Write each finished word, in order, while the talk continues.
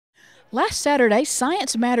Last Saturday,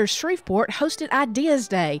 Science Matters Shreveport hosted Ideas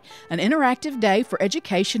Day, an interactive day for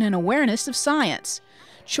education and awareness of science.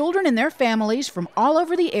 Children and their families from all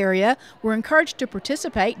over the area were encouraged to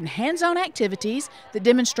participate in hands-on activities that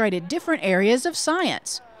demonstrated different areas of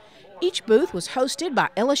science. Each booth was hosted by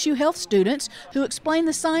LSU Health students who explained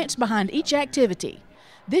the science behind each activity.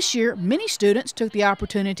 This year, many students took the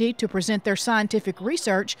opportunity to present their scientific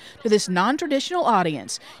research to this non-traditional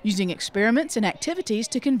audience, using experiments and activities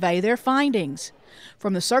to convey their findings.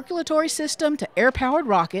 From the circulatory system to air-powered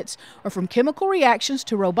rockets, or from chemical reactions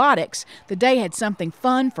to robotics, the day had something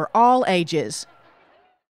fun for all ages.